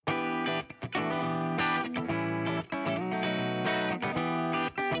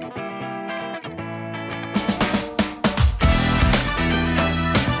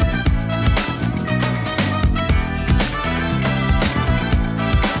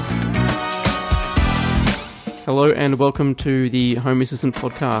Hello and welcome to the Home Assistant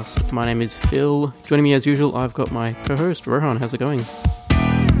Podcast. My name is Phil. Joining me as usual, I've got my co-host, Rohan. How's it going?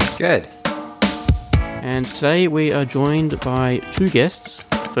 Good. And today we are joined by two guests.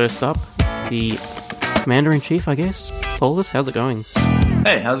 First up, the Commander-in-Chief, I guess, Paulus. How's it going?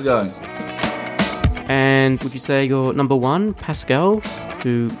 Hey, how's it going? And would you say you're number one, Pascal,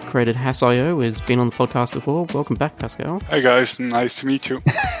 who created Hass.io, has been on the podcast before. Welcome back, Pascal. Hey guys, nice to meet you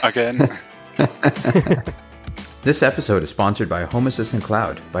again. This episode is sponsored by Home Assistant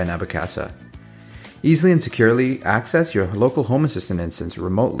Cloud by Nabokasa. Easily and securely access your local Home Assistant instance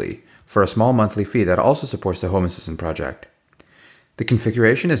remotely for a small monthly fee that also supports the Home Assistant project. The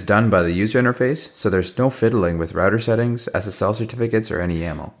configuration is done by the user interface, so there's no fiddling with router settings, SSL certificates, or any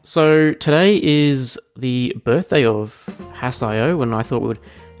YAML. So today is the birthday of Hass.io, and I thought we would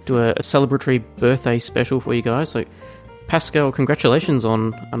do a celebratory birthday special for you guys. So Pascal, congratulations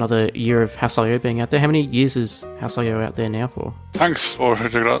on another year of Hass.io being out there. How many years is Hass.io out there now for? Thanks for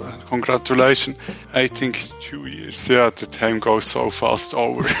the congratulations. I think 2 years. Yeah, the time goes so fast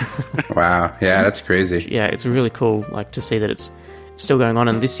over. Wow, yeah, that's crazy. Yeah, it's really cool to see that it's still going on,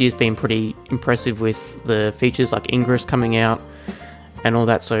 and this year's been pretty impressive with the features like Ingress coming out and all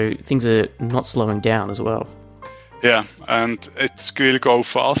that, so things are not slowing down as well. Yeah, and it will go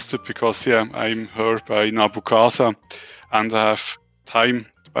faster because I'm here by Nabokasa and I have time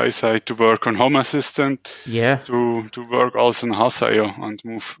by side to work on Home Assistant, to work also on Hass.io and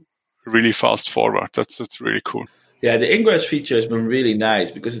move really fast forward. That's really cool. Yeah, the Ingress feature has been really nice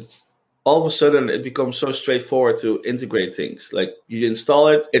because it's all of a sudden it becomes so straightforward to integrate things. Like you install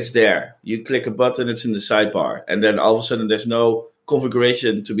it, it's there. You click a button, it's in the sidebar. And then all of a sudden there's no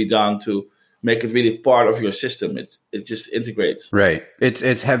configuration to be done to make it really part of your system. It just integrates. Right.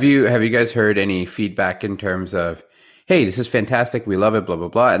 It's have you guys heard any feedback in terms of, hey, this is fantastic, we love it, blah, blah,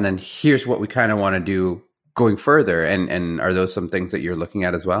 blah, and then here's what we kind of want to do going further, and are those some things that you're looking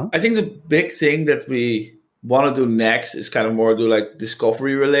at as well? I think the big thing that we want to do next is kind of more do like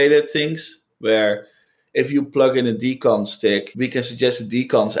discovery related things, where if you plug in a decon stick, we can suggest a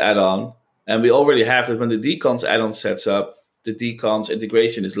decons add-on, and we already have that when the decons add-on sets up, the decons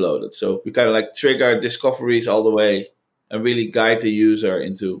integration is loaded. So we kind of like trigger discoveries all the way and really guide the user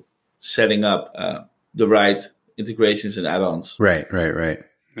into setting up the right integrations and add-ons. Right.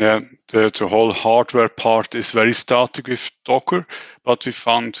 Yeah, the whole hardware part is very static with Docker, but we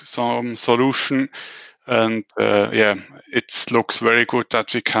found some solution, and it looks very good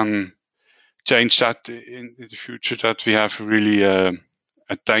that we can change that in the future, that we have really a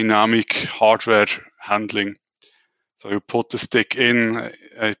dynamic hardware handling. So you put the stick in,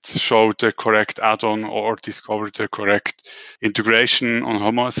 it showed the correct add-on or discovered the correct integration on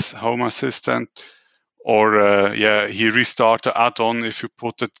Home Assistant. Or he restart the add-on if you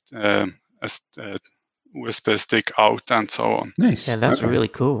put it a USB stick out and so on. Nice. Yeah, that's really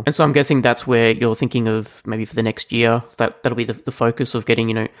cool. And so I'm guessing that's where you're thinking of maybe for the next year, that'll be the focus of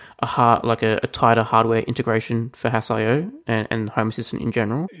getting, a tighter hardware integration for Hass.io and Home Assistant in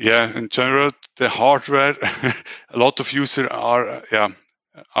general. Yeah, in general, the hardware, a lot of users are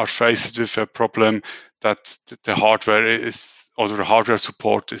faced with a problem that the hardware is, or the hardware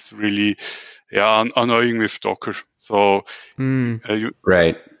support is really annoying with Docker. So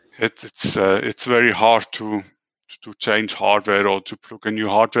right. It's very hard to change hardware or to plug a new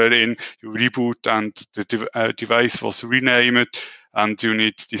hardware in. You reboot and the device was renamed, and you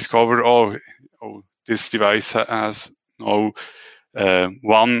need to discover, this device has no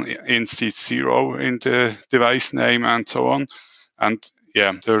 1 instead 0 in the device name and so on. And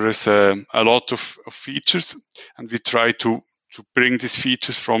there is a lot of features, and we try to bring these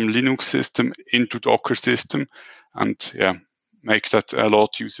features from Linux system into Docker system, and make that a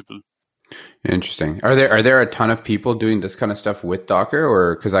lot usable. Interesting. Are there a ton of people doing this kind of stuff with Docker,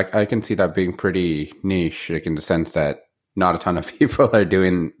 or because I can see that being pretty niche, like in the sense that not a ton of people are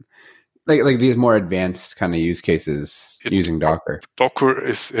doing like these more advanced kind of use cases using Docker. Docker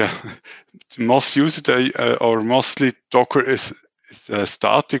is the most used, or mostly Docker is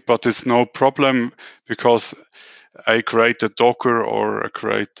static, but it's no problem because I create a Docker or I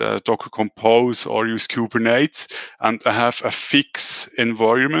create a Docker Compose or use Kubernetes, and I have a fixed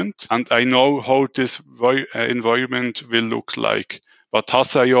environment, and I know how this environment will look like. But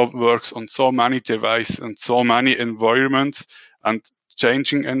Hass.io works on so many devices and so many environments and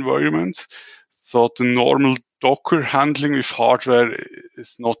changing environments. So the normal Docker handling with hardware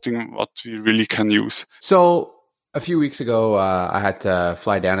is nothing what we really can use. So A few weeks ago, I had to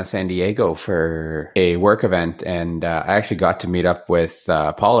fly down to San Diego for a work event, and I actually got to meet up with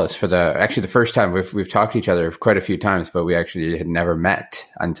Paulus for the first time. We've talked to each other quite a few times, but we actually had never met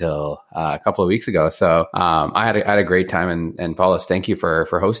until a couple of weeks ago. So I had a great time, and Paulus, thank you for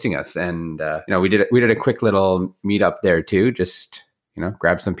hosting us. And we did a quick little meetup there too, just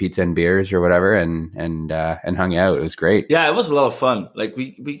grab some pizza and beers or whatever, and hung out. It was great. Yeah, it was a lot of fun. Like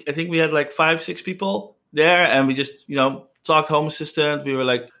I think we had like 5-6 people there, and we just talked Home Assistant. We were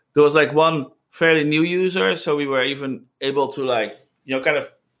like, there was like one fairly new user, so we were even able to like kind of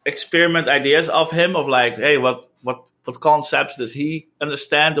experiment ideas of him, of like, hey, what concepts does he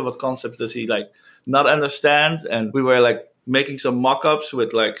understand, and what concepts does he like not understand? And we were like making some mock-ups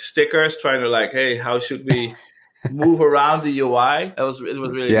with like stickers, trying to like, hey, how should we move around the UI? It was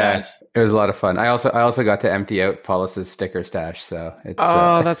really nice. It was a lot of fun. I also got to empty out Paulus's sticker stash, so it's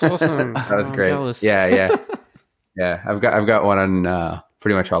that's awesome. That was great. Jealous. Yeah. I've got one on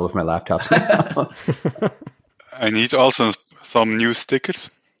pretty much all of my laptops now. I need also some new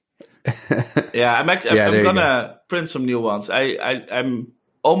stickers. Yeah, I'm gonna print some new ones. I'm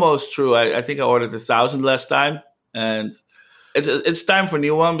almost through. I think I ordered 1,000 last time, and it's time for a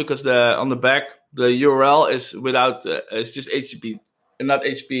new one, because on the back the URL is without it's just HTTP and not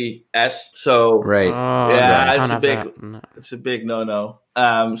HTTPS. So right. It's a big no.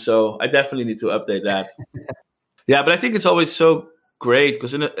 So I definitely need to update that. Yeah, but I think it's always so great,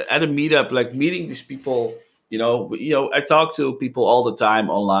 because at a meetup, like meeting these people, I talk to people all the time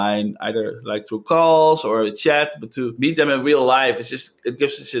online, either like through calls or a chat, but to meet them in real life, it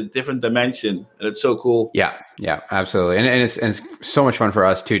gives us a different dimension, and it's so cool. Yeah, absolutely. And it's so much fun for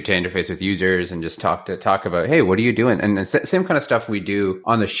us too, to interface with users and just talk about, hey, what are you doing? And it's the same kind of stuff we do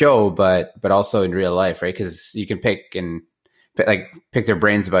on the show, but also in real life, right? Because you can pick their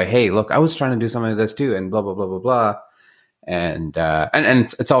brains about, hey, look, I was trying to do something like this too, and blah blah blah blah blah. And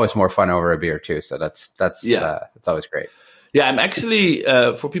it's always more fun over a beer too. So that's always great. Yeah, I'm actually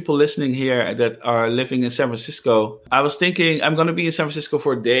for people listening here that are living in San Francisco, I was thinking I'm going to be in San Francisco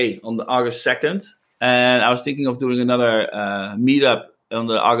for a day on the August 2nd, and I was thinking of doing another meetup on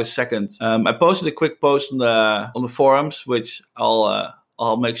the August 2nd. I posted a quick post on the forums, which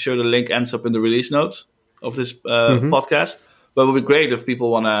I'll make sure the link ends up in the release notes of this podcast. But it would be great if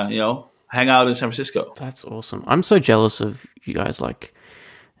people want to hang out in San Francisco. That's awesome. I'm so jealous of you guys, like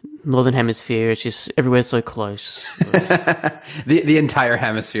Northern Hemisphere. It's just everywhere's so close. the entire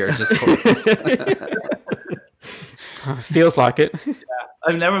hemisphere is just close. Feels like it. Yeah.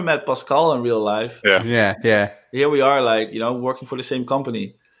 I've never met Pascal in real life. Yeah. Here we are, like, working for the same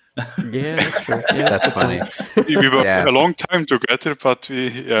company. Yeah, that's true. Yeah, that's funny. We were a long time together, but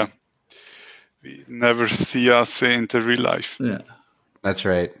we never see us in the real life. Yeah. That's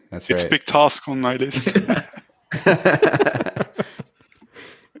right. It's a big task on my list.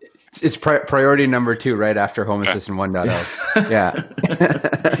 It's priority number 2, right after Home Assistant 1.0. Yeah.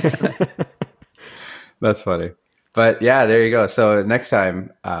 That's funny. But yeah, there you go. So next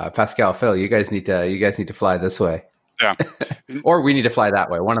time, Pascal, Phil, you guys need to fly this way. Yeah. Or we need to fly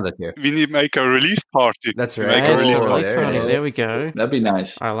that way. One of the two. We need to make a release party. That's right. Make a release party. party. There we go. That'd be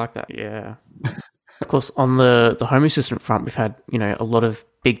nice. I like that. Yeah. Of course, on the Home Assistant front, we've had a lot of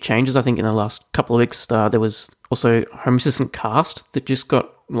big changes. I think in the last couple of weeks, there was also Home Assistant Cast that just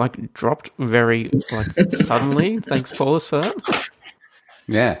got dropped very suddenly. Thanks, Paulus, for that.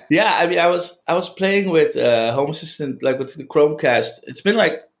 Yeah. I mean, I was playing with Home Assistant, like with the Chromecast. It's been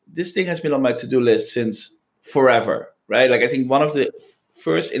like, this thing has been on my to-do list since forever, right? Like, I think one of the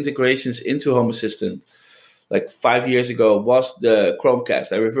first integrations into Home Assistant, like 5 years ago, was the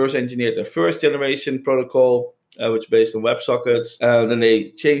Chromecast. I reverse engineered the first generation protocol, which is based on WebSockets. Then they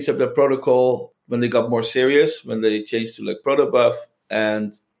changed up their protocol when they got more serious, when they changed to like protobuf,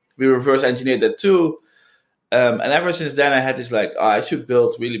 and we reverse engineered that too. And ever since then, I had this like, I should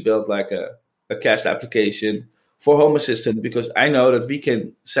really build like a cast application for Home Assistant, because I know that we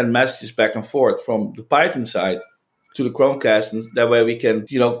can send messages back and forth from the Python side to the Chromecast, and that way we can,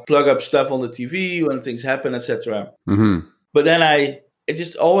 plug up stuff on the TV when things happen, etc. Mm-hmm. But then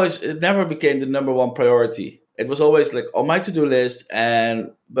it never became the number one priority. It was always like on my to-do list,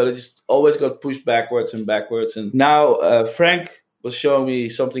 but it just always got pushed backwards. And now Frank was showing me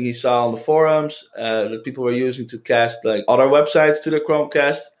something he saw on the forums that people were using to cast like other websites to the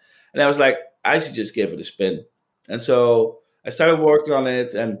Chromecast, and I was like, I should just give it a spin. And so I started working on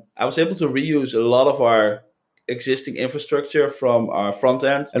it, and I was able to reuse a lot of our existing infrastructure from our front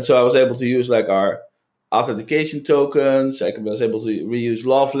end. And so I was able to use like our authentication tokens. I was able to reuse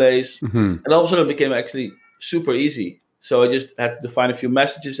Lovelace. Mm-hmm. And all of a sudden it became actually super easy. So I just had to define a few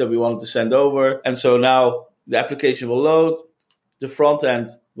messages that we wanted to send over. And so now the application will load. The front end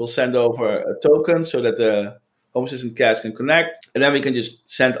will send over a token so that the Home Assistant cast can connect. And then we can just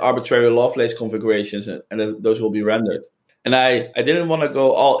send arbitrary Lovelace configurations and then those will be rendered. And I didn't want to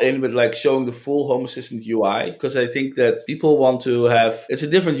go all in with like showing the full Home Assistant UI because I think that people want to have, it's a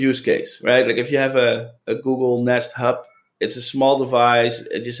different use case, right? Like if you have a Google Nest Hub, it's a small device.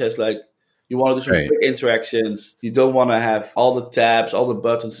 It just has like, you want to do some quick interactions. You don't want to have all the tabs, all the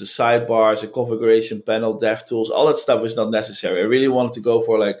buttons, the sidebars, the configuration panel, dev tools. All that stuff is not necessary. I really wanted to go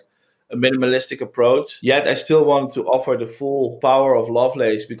for like a minimalistic approach. Yet I still wanted to offer the full power of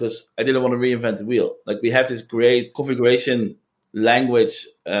Lovelace because I didn't want to reinvent the wheel. Like we have this great configuration language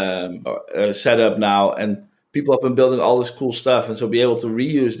set up now, and people have been building all this cool stuff. And so be able to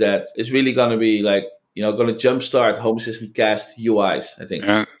reuse that is really going to be like, going to jumpstart Home Assistant cast UIs, I think.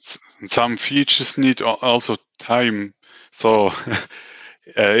 Yeah, some features need also time. So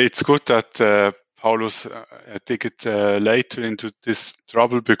it's good that Paulus dig it later into this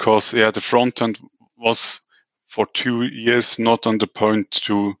trouble because the front end was for 2 years not on the point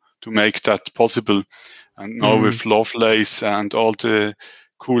to make that possible. And now with Lovelace and all the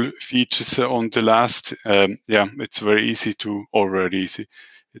cool features on the last, it's very easy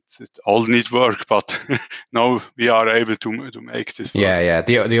it all need work, but now we are able to make this work. Yeah.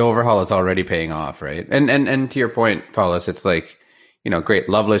 The overhaul is already paying off, right? And to your point, Paulus, it's like, great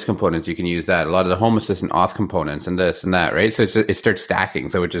Lovelace components. You can use that. A lot of the Home Assistant auth components and this and that, right? So it starts stacking,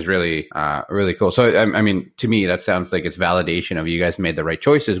 so which is really, really cool. So I mean, to me, that sounds like it's validation of you guys made the right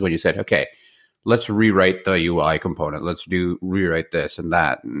choices when you said, okay, let's rewrite the UI component. Let's rewrite this and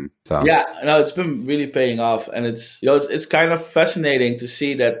that. And so it's been really paying off, and it's kind of fascinating to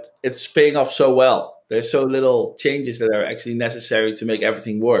see that it's paying off so well. There's so little changes that are actually necessary to make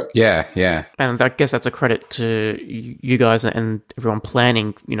everything work. Yeah. And I guess that's a credit to you guys and everyone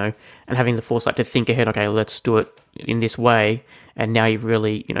planning, and having the foresight to think ahead. Okay, let's do it in this way, and now you're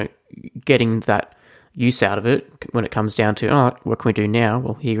really, getting that use out of it when it comes down to, what can we do now?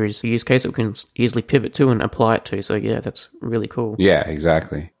 Well, here is a use case that we can easily pivot to and apply it to. So yeah, that's really cool. Yeah,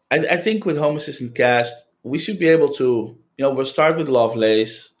 exactly. I think with Home Assistant Cast, we should be able to, we'll start with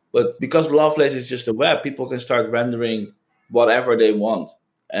Lovelace, but because Lovelace is just a web, people can start rendering whatever they want.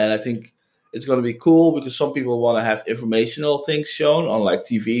 And I think it's going to be cool because some people want to have informational things shown on like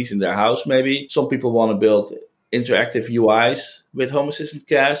TVs in their house maybe. Some people want to build interactive UIs with Home Assistant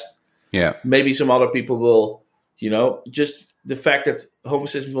Cast. Yeah. Maybe some other people will, just the fact that Home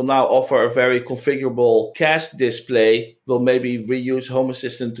Assistant will now offer a very configurable cast display will maybe reuse Home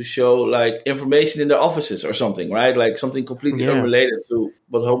Assistant to show like information in their offices or something, right? Like something completely unrelated to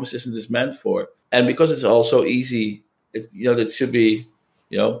what Home Assistant is meant for. And because it's all so easy, it should be,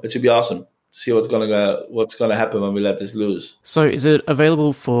 it should be awesome to see what's gonna happen when we let this loose. So is it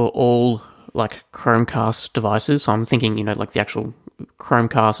available for all like Chromecast devices? So I'm thinking, like the actual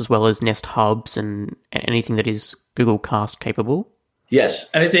Chromecast as well as Nest Hubs and anything that is Google Cast capable? Yes,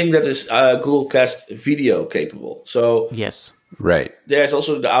 anything that is Google Cast video capable. So yes, right. There's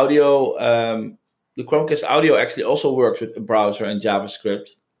also the audio. The Chromecast audio actually also works with a browser and JavaScript,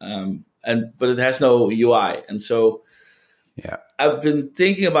 but it has no UI. And so I've been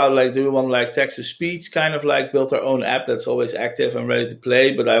thinking about like, do we want like text to speech kind of like build our own app that's always active and ready to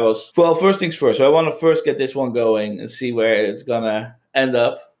play? But first things first. So I want to first get this one going and see where it's gonna end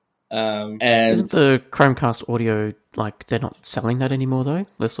up. And isn't the Chromecast audio like they're not selling that anymore though?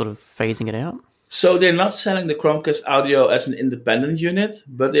 They're sort of phasing it out. So they're not selling the Chromecast audio as an independent unit,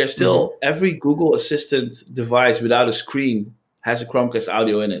 but they're still every Google Assistant device without a screen has a Chromecast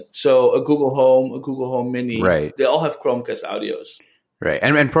audio in it. So a Google Home Mini, they all have Chromecast audios. Right.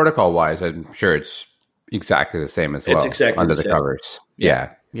 And protocol-wise, I'm sure it's exactly the same as well. It's exactly under the the covers. Yeah.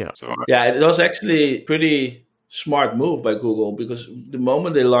 So, it was actually pretty smart move by Google because the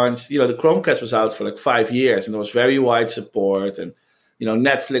moment they launched, the Chromecast was out for like 5 years and there was very wide support and,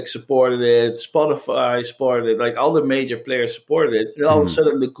 Netflix supported it, Spotify supported it, like all the major players supported it. And all of a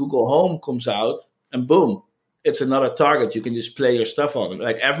sudden the Google Home comes out and boom, it's another target. You can just play your stuff on it.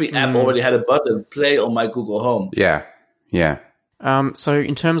 Like every app already had a button, play on my Google Home. Yeah. So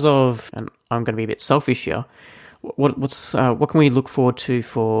in terms of, and I'm going to be a bit selfish here, what can we look forward to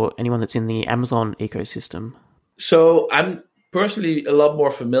for anyone that's in the Amazon ecosystem? So I'm personally a lot more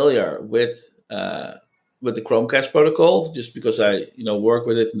familiar with the Chromecast protocol, just because I work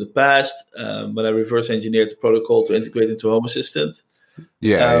with it in the past when I reverse engineered the protocol to integrate into Home Assistant.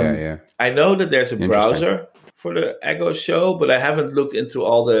 Yeah. I know that there's a browser for the Echo Show, but I haven't looked into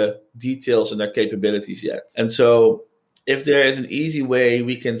all the details and their capabilities yet. And so if there is an easy way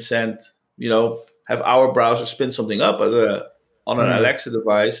we can send, have our browser spin something up on an Alexa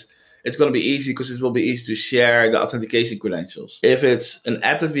device, it's going to be easy because it will be easy to share the authentication credentials. If it's an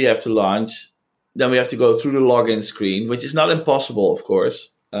app that we have to launch, then we have to go through the login screen, which is not impossible, of course.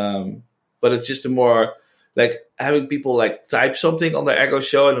 But it's just a more like having people like type something on the Ergo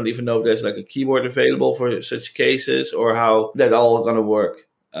Show. I don't even know if there's like a keyboard available for such cases or how that all going to work.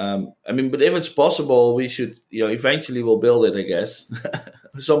 But if it's possible, we should, eventually we'll build it, I guess.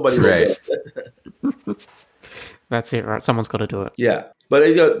 Somebody will build it. That's it, right? Someone's got to do it. Yeah.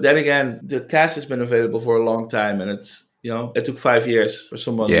 But then again, the cast has been available for a long time, and it's, it took 5 years for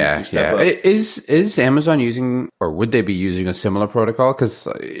someone to step up. Is Amazon using, or would they be using a similar protocol? Because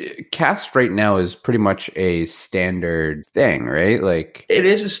cast right now is pretty much a standard thing, right? Like it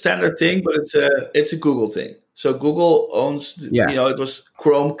is a standard thing, but it's a Google thing. So Google owns, it was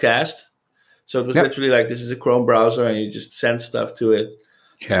Chromecast. So it was literally like, this is a Chrome browser and you just send stuff to it.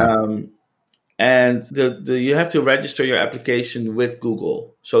 Yeah. And you have to register your application with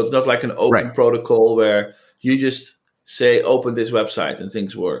Google. So it's not like an open protocol where you just say, open this website and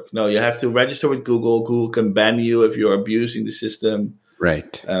things work. No, you have to register with Google. Google can ban you if you're abusing the system.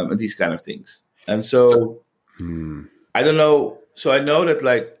 Right. And these kind of things. And so, I don't know. So I know that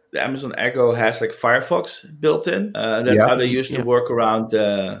like the Amazon Echo has like Firefox built in. That's how they used to work around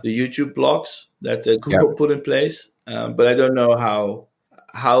the YouTube blocks that Google put in place. But I don't know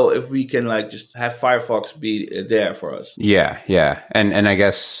how if we can like just have Firefox be there for us. Yeah. And I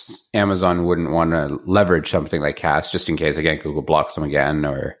guess Amazon wouldn't want to leverage something like Cast just in case, again, Google blocks them again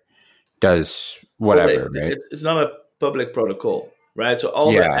or does whatever, right? It's not a public protocol, right? So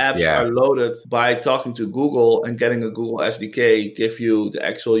all the apps are loaded by talking to Google and getting a Google SDK give you the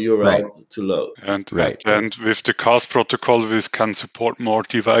actual URL to load. And with the Cast protocol, we can support more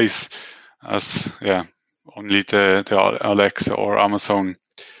device as only the Alexa or Amazon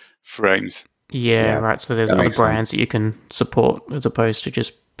frames. Yeah, right. So there's other brands that you can support as opposed to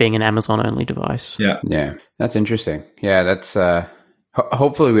just being an Amazon only device. Yeah. That's interesting. Yeah, that's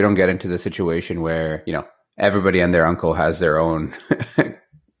hopefully we don't get into the situation where, everybody and their uncle has their own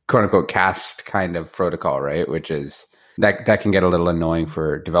quote unquote Cast kind of protocol, right? Which is that can get a little annoying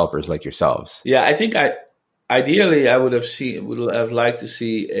for developers like yourselves. Yeah, I think ideally I would have liked to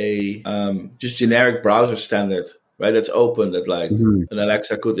see a just generic browser standard, right? That's open, that like an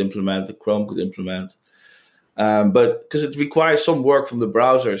Alexa could implement, the Chrome could implement. But because it requires some work from the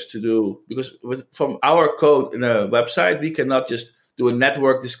browsers to do, because from our code in a website, we cannot just do a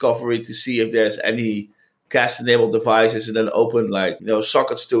network discovery to see if there's any Cast-enabled devices and then open like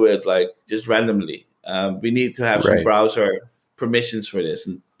sockets to it like just randomly. We need to have some browser permissions for this,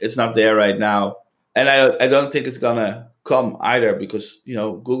 and it's not there right now. And I don't think it's gonna come either because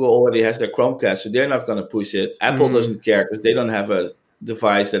Google already has their Chromecast, so they're not gonna push it. Apple doesn't care because they don't have a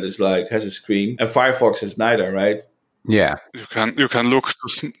device that is like has a screen, and Firefox has neither, right? Yeah, you can look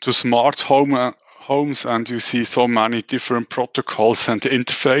to smart homes and you see so many different protocols and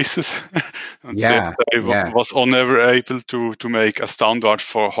interfaces. And was never able to make a standard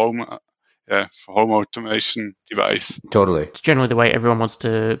for home automation device. Totally. It's generally the way everyone wants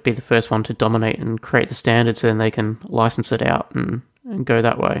to be the first one to dominate and create the standard so then they can license it out and go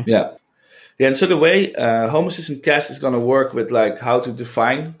that way. Yeah, and so the way Home Assistant Cast is going to work with like how to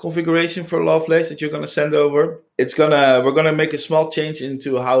define configuration for Lovelace that you're going to send over. We're going to make a small change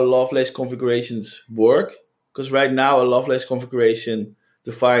into how Lovelace configurations work, because right now a Lovelace configuration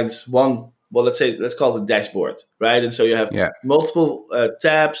defines let's call it the dashboard, right? And so you have multiple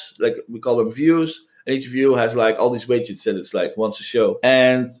tabs, like we call them views, and each view has like all these widgets that it's like wants to show.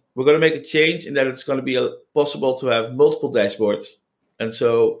 And we're going to make a change in that it's going to be possible to have multiple dashboards. And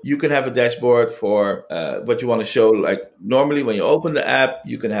so you can have a dashboard for what you want to show. Like normally when you open the app,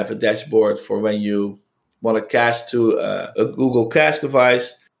 you can have a dashboard for when you want to cast to a Google Cast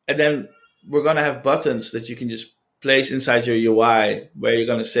device. And then we're going to have buttons that you can just place inside your UI where you're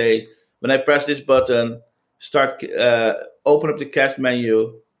going to say, when I press this button, open up the Cast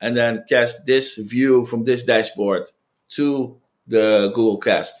menu and then cast this view from this dashboard to the Google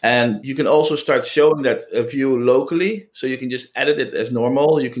Cast. And you can also start showing that view locally. So you can just edit it as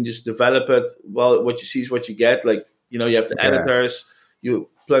normal. You can just develop it. Well, what you see is what you get. Like, you have the editors, you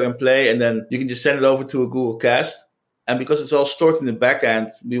plug and play, and then you can just send it over to a Google Cast. And because it's all stored in the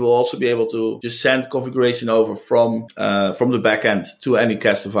backend, we will also be able to just send configuration over from the backend to any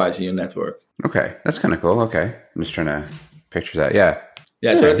Cast device in your network. Okay, that's kind of cool. Okay, I'm just trying to picture that.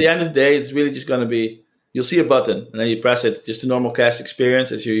 Yeah. So at the end of the day, it's really just going to be, you'll see a button and then you press it, just a normal Cast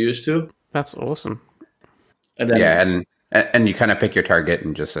experience as you're used to. That's awesome. And then, and you kind of pick your target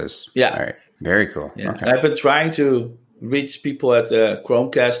and just says, all right, very cool. Yeah. Okay. And I've been trying to reach people at the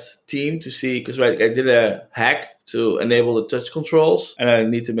Chromecast team to see, because I did a hack to enable the touch controls, and I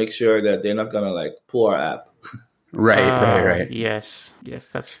need to make sure that they're not gonna like pull our app. Right. Yes,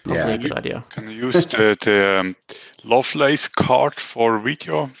 that's probably a good idea. Can you use the Lovelace card for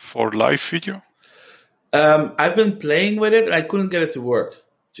video, for live video? I've been playing with it and I couldn't get it to work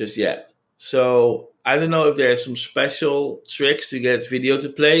just yet. So I don't know if there's some special tricks to get video to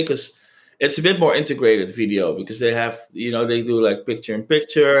play, because it's a bit more integrated video, because they have, they do like picture in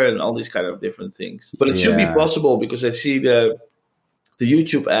picture and all these kind of different things. But it should be possible, because I see the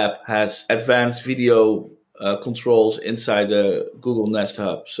YouTube app has advanced video controls inside the Google Nest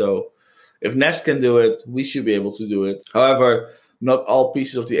Hub. So if Nest can do it, we should be able to do it. However, not all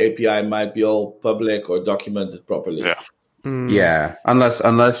pieces of the API might be all public or documented properly. Yeah,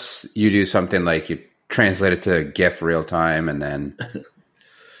 unless you do something like you translate it to GIF real time and then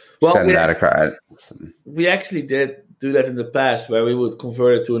send that across. We actually did do that in the past, where we would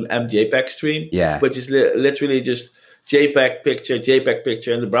convert it to an MJPEG stream, which is literally just JPEG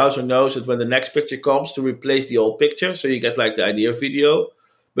picture, and the browser knows that when the next picture comes to replace the old picture, so you get like the idea video,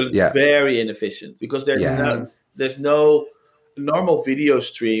 but it's very inefficient, because there's no normal video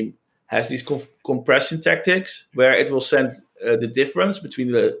stream has these compression tactics where it will send the difference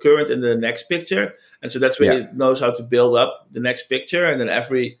between the current and the next picture, and so that's where it knows how to build up the next picture, and then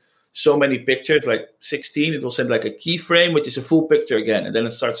every so many pictures, like 16, it will send like a keyframe, which is a full picture again, and then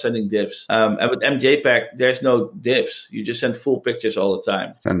it starts sending diffs. And with MJPEG, there's no diffs. You just send full pictures all the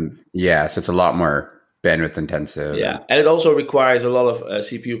time. And so it's a lot more bandwidth intensive. Yeah, and it also requires a lot of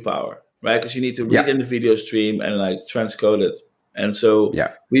CPU power, right? Because you need to read in the video stream and like transcode it. And so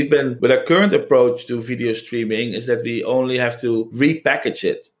we've been, with our current approach to video streaming, is that we only have to repackage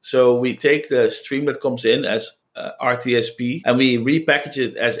it. So we take the stream that comes in as RTSP and we repackage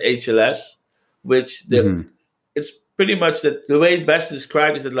it as HLS, which it's pretty much that the way it's best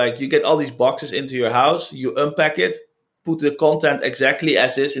described is that like you get all these boxes into your house, you unpack it, put the content exactly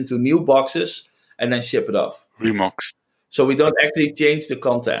as is into new boxes, and then ship it off. Remux. So we don't actually change the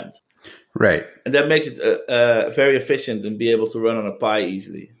content. Right. And that makes it very efficient and be able to run on a Pi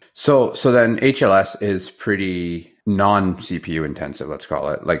easily. So then HLS is pretty non-CPU intensive, let's call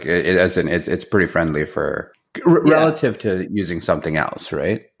it. Like it's pretty friendly for relative to using something else,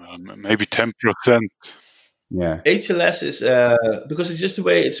 right? Maybe 10%. Yeah. HLS is because it's just the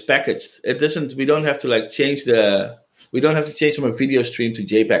way it's packaged. We don't have to like change from a video stream to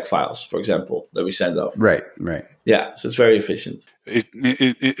JPEG files, for example, that we send off. Right. Yeah, so it's very efficient.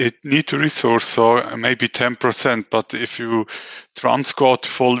 It needs a resource, so maybe 10%, but if you transcode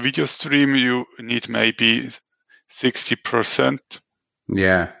full video stream, you need maybe 60%.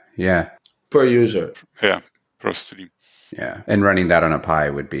 Yeah. Per user. Yeah, per stream. Yeah, and running that on a Pi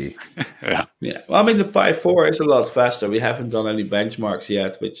would be... Yeah. Well, I mean, the Pi 4 is a lot faster. We haven't done any benchmarks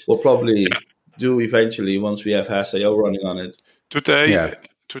yet, which we'll probably do eventually once we have Hass.io running on it. Today,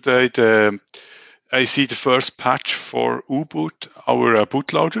 I see the first patch for U-Boot, our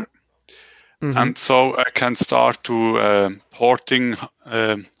bootloader. And so I can start to porting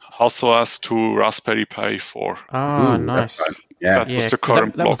HassOS to Raspberry Pi 4. Ah, nice. Yeah. That was the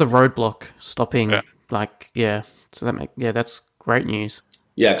current that was the roadblock stopping. So that's great news.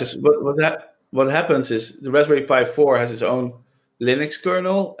 Yeah, because what happens is the Raspberry Pi 4 has its own Linux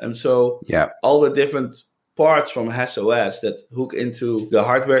kernel, and so all the different parts from HassOS that hook into the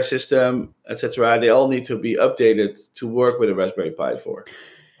hardware system, etc., they all need to be updated to work with a Raspberry Pi 4.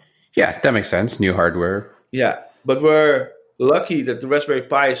 Yeah, that makes sense. New hardware. Yeah, but we're lucky that the Raspberry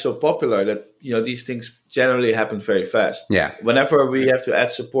Pi is so popular that these things generally happen very fast. Yeah. Whenever we have to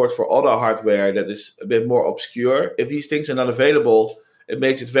add support for other hardware that is a bit more obscure, if these things are not available, it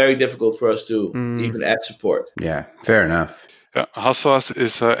makes it very difficult for us to even add support. Yeah, fair enough. HassOS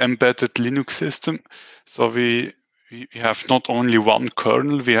is an embedded Linux system, so we have not only one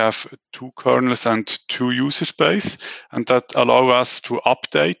kernel, we have two kernels and two user space, and that allow us to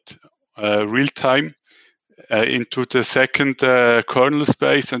update real time into the second kernel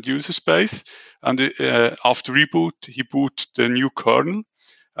space and user space. And after reboot, he boot the new kernel.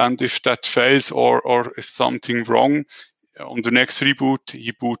 And if that fails or if something wrong, on the next reboot,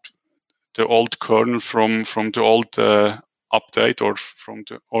 he boot the old kernel from the old update or from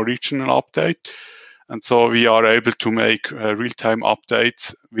the original update. And so we are able to make real-time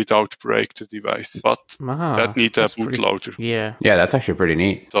updates without break the device. But that needs a bootloader. Yeah, that's actually pretty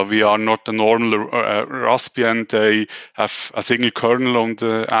neat. So we are not a normal Raspbian. They have a single kernel on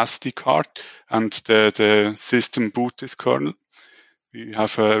the SD card, and the system boot this kernel. We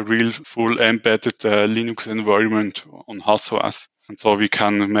have a real full embedded Linux environment on HassOS. And so we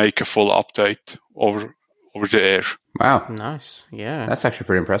can make a full update over over the air. Wow. Nice. Yeah. That's actually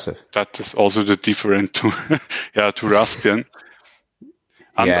pretty impressive. That is also the different to to Raspbian.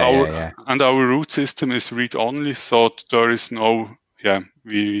 And our root system is read only, so there is no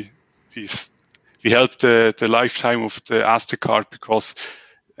we help the lifetime of the SD card because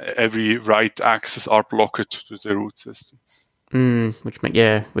every write access are blocked to the root system.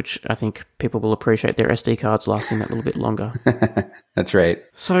 Which I think people will appreciate their SD cards lasting that little bit longer. That's right.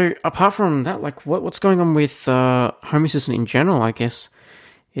 So apart from that, like what's going on with Home Assistant in general? I guess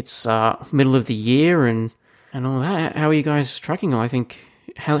it's middle of the year and all that. How are you guys tracking? I think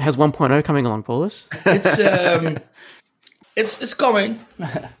how's 1.0 coming along, Paulus? It's coming.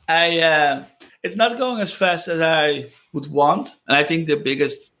 It's not going as fast as I would want, and I think the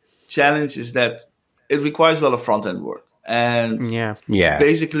biggest challenge is that it requires a lot of front end work. And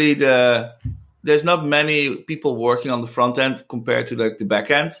basically there's not many people working on the front end compared to like the back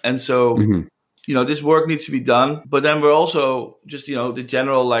end. And so, this work needs to be done. But then we're also just, the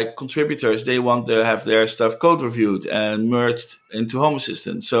general like contributors, they want to have their stuff code reviewed and merged into Home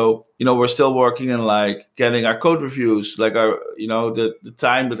Assistant. So, we're still working on like getting our code reviews, like our, the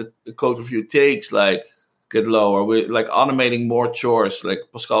time that the code review takes, like get lower. We're like automating more chores. Like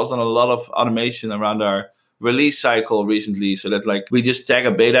Pascal's done a lot of automation around our release cycle recently, so that like we just tag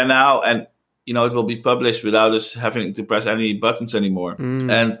a beta now and it will be published without us having to press any buttons anymore.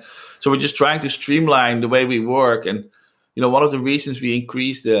 And so we're just trying to streamline the way we work. And one of the reasons we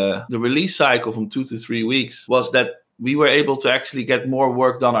increased the release cycle from 2 to 3 weeks was that we were able to actually get more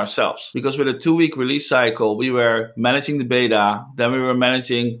work done ourselves, because with a 2-week release cycle we were managing the beta, then we were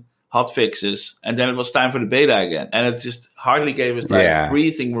managing hot fixes, and then it was time for the beta again, and it just hardly gave us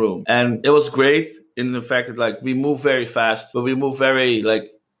breathing room. And it was great in the fact that like we move very fast, but we move very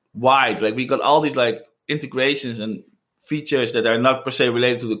like wide. Like we got all these like integrations and features that are not per se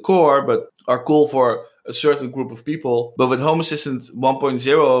related to the core, but are cool for a certain group of people. But with Home Assistant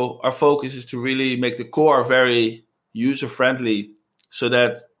 1.0, our focus is to really make the core very user friendly, so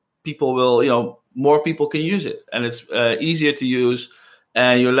that people will, more people can use it, and it's easier to use,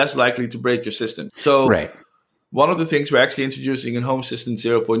 and you're less likely to break your system. So one of the things we're actually introducing in Home Assistant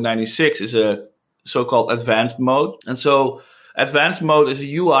 0.96 is a so-called advanced mode. And so advanced mode is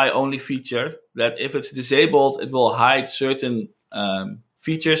a UI-only feature that if it's disabled, it will hide certain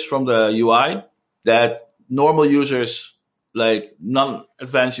features from the UI that normal users, like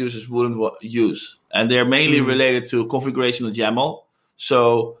non-advanced users, wouldn't use. And they're mainly related to configurational YAML.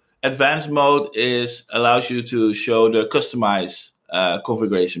 So advanced mode allows you to show the customize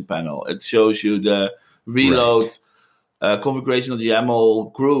configuration panel. It shows you the reload configuration of the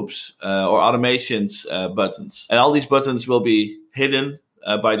YAML groups or automations buttons. And all these buttons will be hidden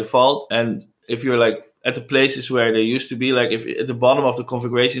by default. And if you're like at the places where they used to be, like if at the bottom of the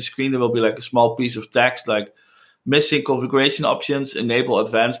configuration screen, there will be like a small piece of text like missing configuration options, enable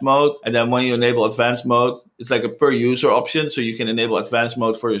advanced mode. And then when you enable advanced mode, it's like a per user option. So you can enable advanced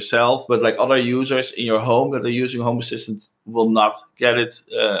mode for yourself, but like other users in your home that are using Home Assistant will not get it,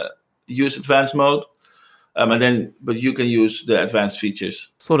 use advanced mode. But you can use the advanced features.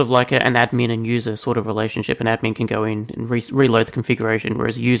 Sort of like an admin and user sort of relationship. An admin can go in and reload the configuration,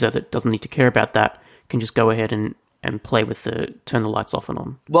 whereas a user that doesn't need to care about that can just go ahead and play with turn the lights off and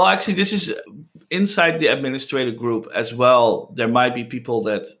on. Well, actually, this is inside the administrator group as well. There might be people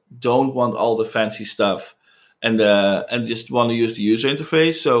that don't want all the fancy stuff and just want to use the user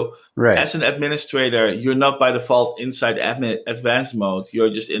interface. So as an administrator, you're not by default inside advanced mode. You're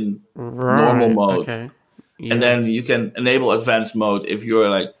just in normal mode. Okay. Yeah. And then you can enable advanced mode if you're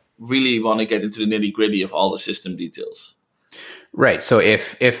like really want to get into the nitty gritty of all the system details. Right. So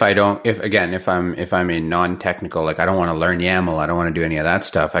if I'm a non-technical, like I don't want to learn YAML, I don't want to do any of that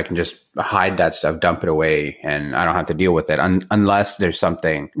stuff, I can just hide that stuff, dump it away, and I don't have to deal with it unless there's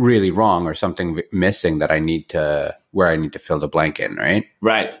something really wrong or something missing that I need to fill the blank in, right?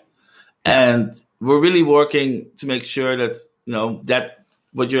 Right. And we're really working to make sure that, that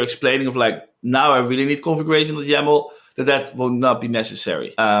what you're explaining of like, now I really need configuration of YAML, that will not be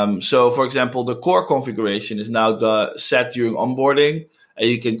necessary. So, for example, the core configuration is now set during onboarding, and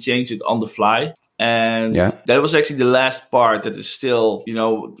you can change it on the fly. And that was actually the last part that is still,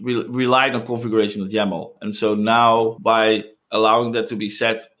 relied on configuration of YAML. And so now by allowing that to be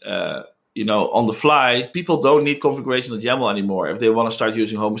set, on the fly, people don't need configuration of YAML anymore if they want to start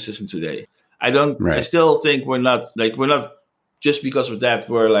using Home Assistant today. I still think we're not just because of that,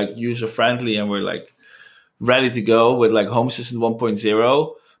 we're like user friendly and we're like ready to go with like Home Assistant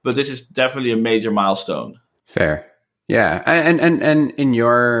 1.0, but this is definitely a major milestone. Fair. Yeah. And in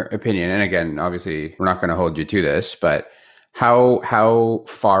your opinion, and again, obviously we're not going to hold you to this, but how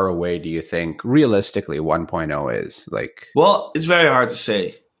far away do you think realistically 1.0 is? Like, well, it's very hard to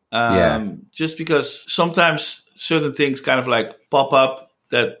say. Yeah. Just because sometimes certain things kind of like pop up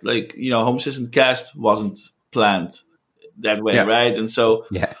that, like, Home Assistant Cast wasn't planned that way, Yeah. right? And so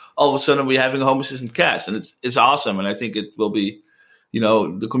yeah, all of a sudden we're having a Home Assistant Cast, and it's awesome, and I think it will be,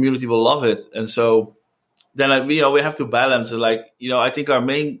 the community will love it. And so then we have to balance, and I think our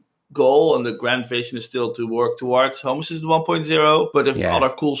main goal and the grand vision is still to work towards Home Assistant 1.0. But if Yeah. other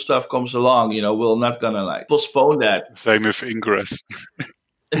cool stuff comes along, we're not gonna like postpone that. Same with Ingress.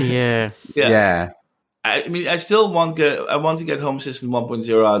 Yeah. yeah. I mean, I still want to get Home Assistant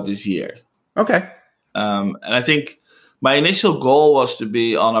 1.0 out this year. Okay. And I think my initial goal was to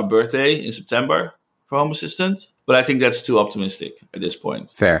be on our birthday in September for Home Assistant, but I think that's too optimistic at this point.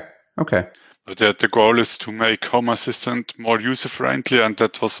 Fair. Okay. But the goal is to make Home Assistant more user friendly, and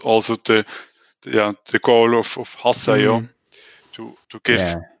that was also the goal of Hass.io to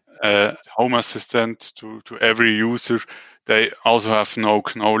give Home Assistant to every user. They also have no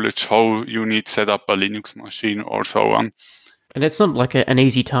knowledge how you need to set up a Linux machine or so on. And it's not like an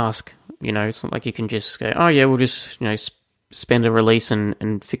easy task, It's not like you can just go, oh yeah, we'll just spend a release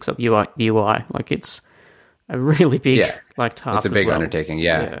and fix up the UI. Like, it's a really big task. It's a big as well. undertaking.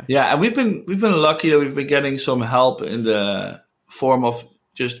 Yeah. Yeah, and we've been lucky that we've been getting some help in the form of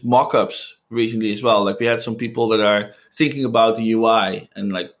just mock-ups recently as well. Like, we had some people that are thinking about the UI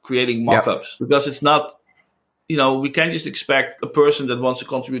and like creating mock-ups, because it's not, we can't just expect a person that wants to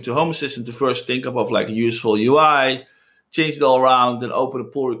contribute to Home Assistant to first think of like a useful UI, change it all around, then open a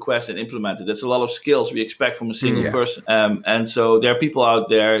pull request and implement it. That's a lot of skills we expect from a single person. And so there are people out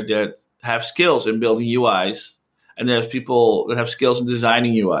there that have skills in building UIs, and there's people that have skills in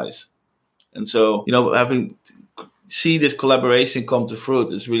designing UIs. And so, having see this collaboration come to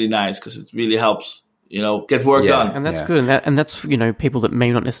fruit is really nice, because it really helps, get work done. And that's good. And that's, people that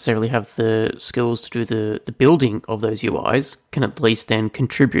may not necessarily have the skills to do the building of those UIs can at least then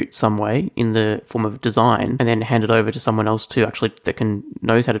contribute some way in the form of design, and then hand it over to someone else that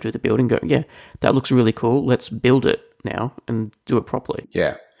knows how to do the building. Go, yeah, that looks really cool. Let's build it now and do it properly.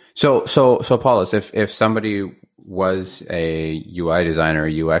 Yeah. So Paulus, if somebody was a UI designer,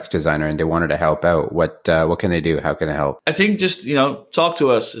 a UX designer, and they wanted to help out, what can they do? How can they help? I think just, talk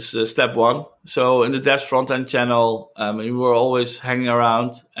to us is step one. So in the Devs front-end channel, we're always hanging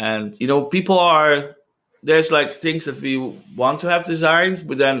around, and, there's like things that we want to have designed,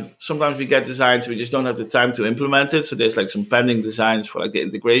 but then sometimes we get designs, we just don't have the time to implement it. So there's like some pending designs for like the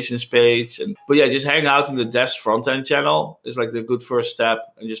integrations page. But just hang out in the Devs front-end channel is like the good first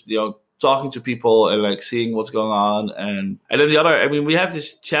step, and just, talking to people and like seeing what's going on. And then the other, we have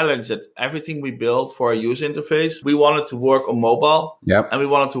this challenge that everything we build for our user interface, we want it to work on mobile, and we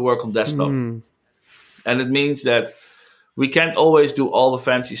want it to work on desktop. And it means that we can't always do all the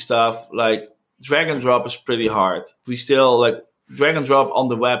fancy stuff. Like, drag and drop is pretty hard. We still like drag and drop on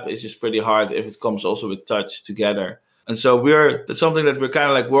the web is just pretty hard if it comes also with touch together. And so that's something that we're kind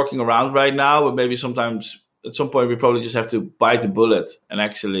of like working around right now, but maybe sometimes at some point we probably just have to bite the bullet and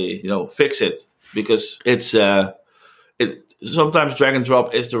actually, fix it, because it's sometimes drag and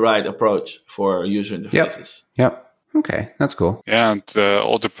drop is the right approach for user interfaces. Yep. Okay, that's cool. Yeah, and the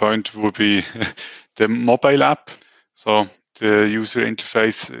other point would be the mobile app. So the user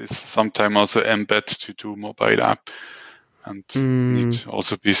interface is sometimes also embedded to do mobile app, and need to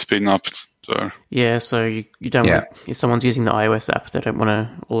also be spin up there. Yeah, so you don't want, if someone's using the iOS app, they don't want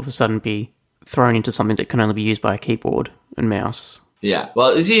to all of a sudden be thrown into something that can only be used by a keyboard and mouse. Yeah, well,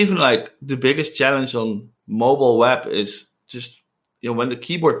 it's even like the biggest challenge on mobile web is just, when the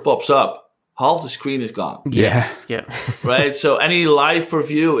keyboard pops up, half the screen is gone. Yes. Yeah. Right? So any live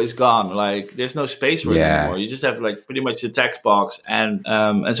preview is gone. Like, there's no space for it anymore. You just have like pretty much the text box. And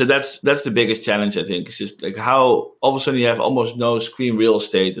so that's the biggest challenge, I think. It's just like how all of a sudden you have almost no screen real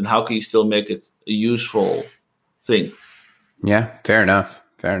estate, and how can you still make it a useful thing? Yeah, fair enough.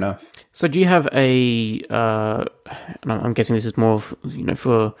 So do you have and I'm guessing this is more of,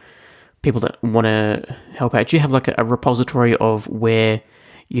 for people that want to help out, do you have like a repository of where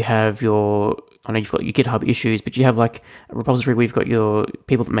you have I know you've got your GitHub issues, but you have like a repository where you've got your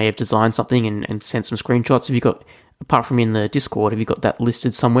people that may have designed something and sent some screenshots? Have you got, apart from in the Discord, have you got that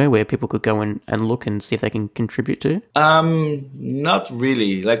listed somewhere where people could go and look and see if they can contribute to? Not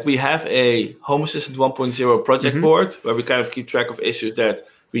really. Like, we have a Home Assistant 1.0 project board where we kind of keep track of issues that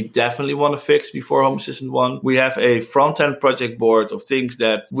we definitely want to fix before Home Assistant 1. We have a front-end project board of things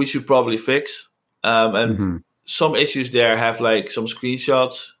that we should probably fix. And some issues there have like some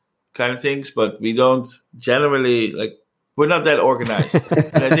screenshots kind of things, but we don't generally, like, we're not that organized.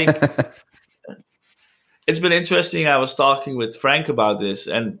 And I think it's been interesting. I was talking with Frank about this,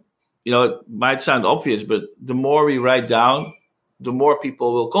 and it might sound obvious, but the more we write down, the more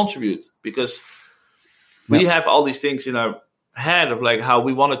people will contribute, because we have all these things in our head of like how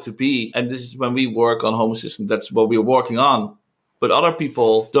we want it to be, and this is when we work on Home Assistant, that's what we're working on. But other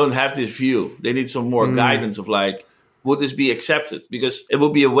people don't have this view. They need some more guidance of like, would this be accepted? Because it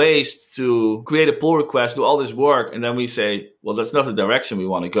would be a waste to create a pull request, do all this work, and then we say, well, that's not the direction we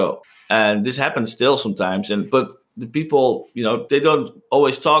want to go. And this happens still sometimes. But the people, they don't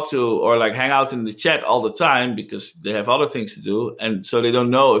always talk to or like hang out in the chat all the time because they have other things to do. And so they don't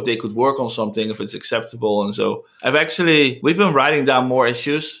know if they could work on something, if it's acceptable. And so we've been writing down more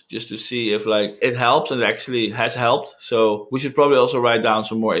issues just to see if like it helps, and it actually has helped. So we should probably also write down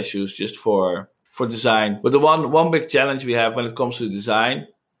some more issues just for design. But the one big challenge we have when it comes to design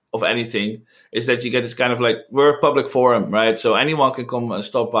of anything is that you get this kind of like, we're a public forum, right? So anyone can come and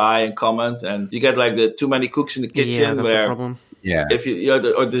stop by and comment, and you get like the too many cooks in the kitchen where if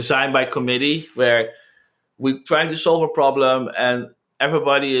or design by committee, where we're trying to solve a problem and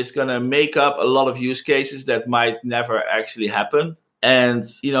everybody is going to make up a lot of use cases that might never actually happen. And,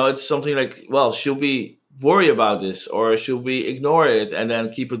 it's something like, well, should we worry about this, or should we ignore it and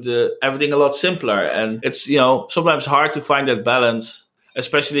then keep everything a lot simpler? And it's, sometimes hard to find that balance,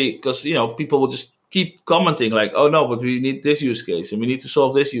 especially because, people will just keep commenting like, oh no, but we need this use case and we need to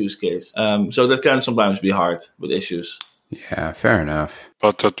solve this use case. So that can sometimes be hard with issues. Yeah, fair enough.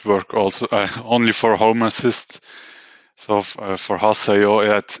 But that work also only for Home Assist. So for Hass.io,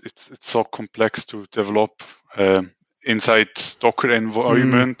 it's so complex to develop inside Docker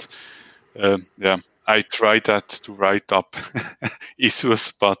environment. I tried that to write up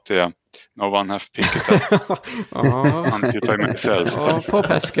issues, but no one have picked it up until by myself. Oh, poor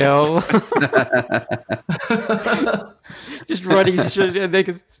Pascal. Just writing issues, and they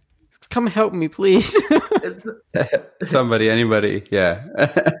could come help me, please. Somebody, anybody, yeah.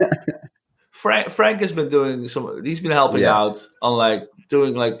 Frank has been doing he's been helping out on like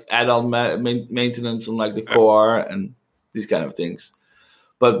doing like add-on maintenance on like the core and these kind of things.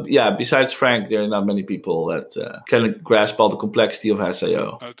 But besides Frank, there are not many people that can grasp all the complexity of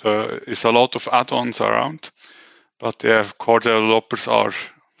Hass.io. There is a lot of add-ons around, but core developers are,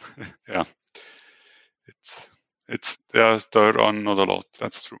 there are not a lot.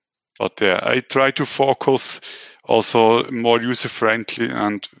 That's true. But I try to focus also more user-friendly,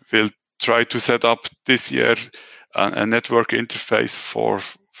 and will try to set up this year a network interface for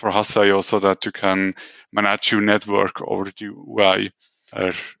Hass.io so that you can manage your network over the UI.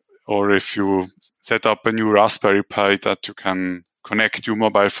 Or if you set up a new Raspberry Pi, that you can connect your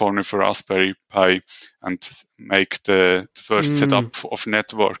mobile phone with a Raspberry Pi and make the first setup of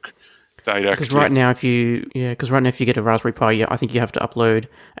network directly. Because right now, if you get a Raspberry Pi, I think you have to upload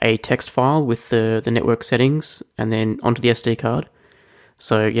a text file with the network settings and then onto the SD card.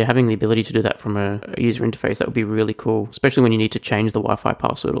 So having the ability to do that from a user interface, that would be really cool, especially when you need to change the Wi-Fi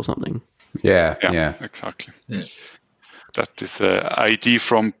password or something. Yeah, exactly. Yeah. That is an ID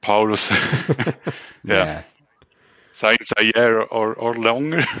from Paulus. Science a year or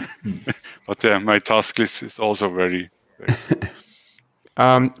longer. But my task list is also very, very good.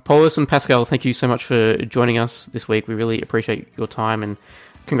 Paulus and Pascal, thank you so much for joining us this week. We really appreciate your time, and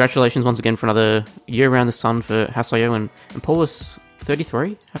congratulations once again for another year around the sun for Hass.io. And Paulus,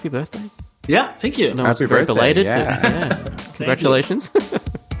 33, happy birthday. Yeah, thank you. No, happy birthday. Belated, but congratulations.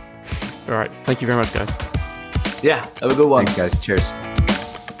 All right, thank you very much, guys. Yeah, have a good one. Thanks, guys. Cheers.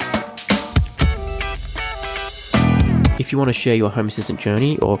 If you want to share your Home Assistant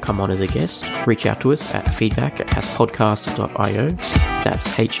journey or come on as a guest, reach out to us at feedback@hasspodcast.io. That's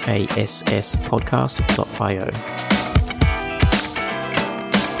HASS podcast.io.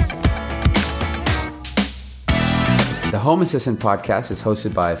 The Home Assistant podcast is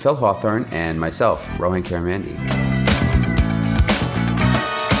hosted by Phil Hawthorne and myself, Rohan Karamandi.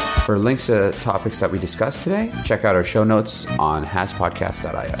 For links to topics that we discussed today, check out our show notes on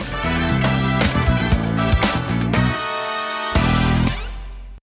hasspodcast.io.